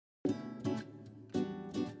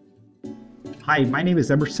Hi, my name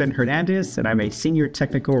is Emerson Hernandez, and I'm a senior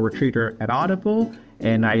technical recruiter at Audible,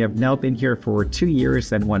 and I have now been here for 2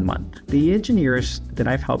 years and 1 month. The engineers that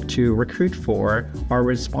I've helped to recruit for are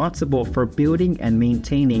responsible for building and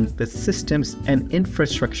maintaining the systems and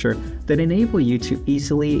infrastructure that enable you to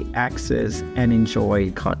easily access and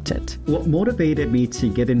enjoy content. What motivated me to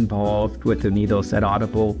get involved with Unidos at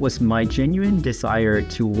Audible was my genuine desire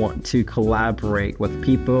to want to collaborate with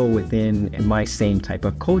people within my same type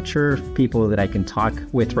of culture, people that I can talk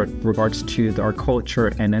with regards to our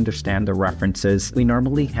culture and understand the references. We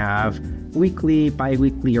normally have weekly,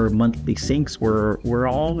 bi-weekly, or monthly syncs where we're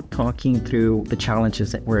all talking through the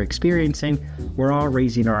challenges that we're experiencing. We're all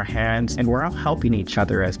raising our hands and we're all helping each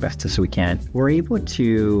other as best as we can. We're able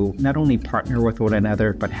to not only partner with one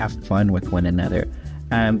another, but have fun with one another.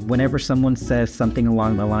 Whenever someone says something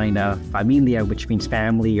along the line of familia, which means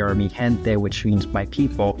family, or mi gente, which means my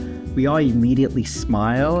people, we all immediately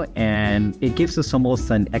smile, and it gives us almost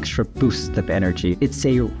an extra boost of energy. It's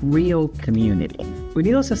a real community.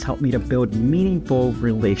 Unidos has helped me to build meaningful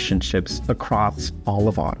relationships across all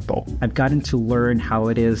of Audible. I've gotten to learn how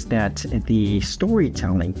it is that the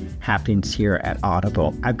storytelling happens here at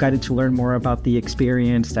Audible. I've gotten to learn more about the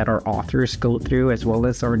experience that our authors go through, as well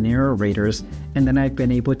as our narrators, and then I've been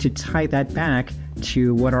able to tie that back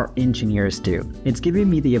to what our engineers do. It's giving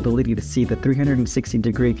me the ability to see the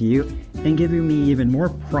 360-degree view and giving me even more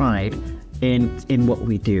pride in what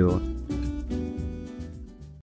we do.